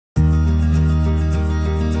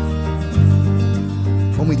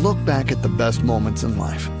look back at the best moments in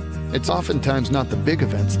life, it's oftentimes not the big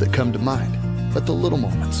events that come to mind, but the little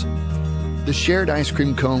moments. The shared ice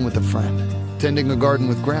cream cone with a friend, tending a garden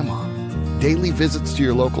with grandma, daily visits to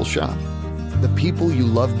your local shop, the people you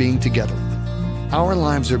love being together. Our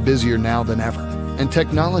lives are busier now than ever, and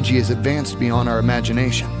technology has advanced beyond our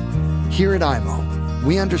imagination. Here at Imou,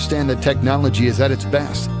 we understand that technology is at its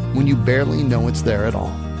best when you barely know it's there at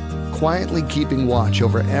all, quietly keeping watch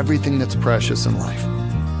over everything that's precious in life.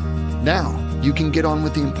 Now, you can get on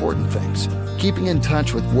with the important things, keeping in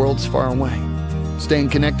touch with worlds far away, staying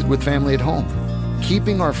connected with family at home,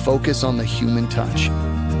 keeping our focus on the human touch,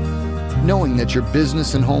 knowing that your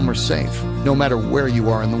business and home are safe no matter where you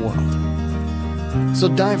are in the world. So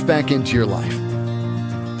dive back into your life.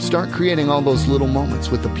 Start creating all those little moments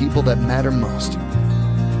with the people that matter most.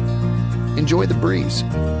 Enjoy the breeze,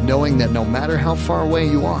 knowing that no matter how far away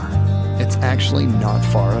you are, it's actually not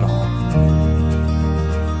far at all.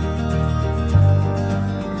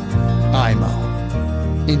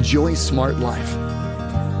 Imou. Enjoy smart life.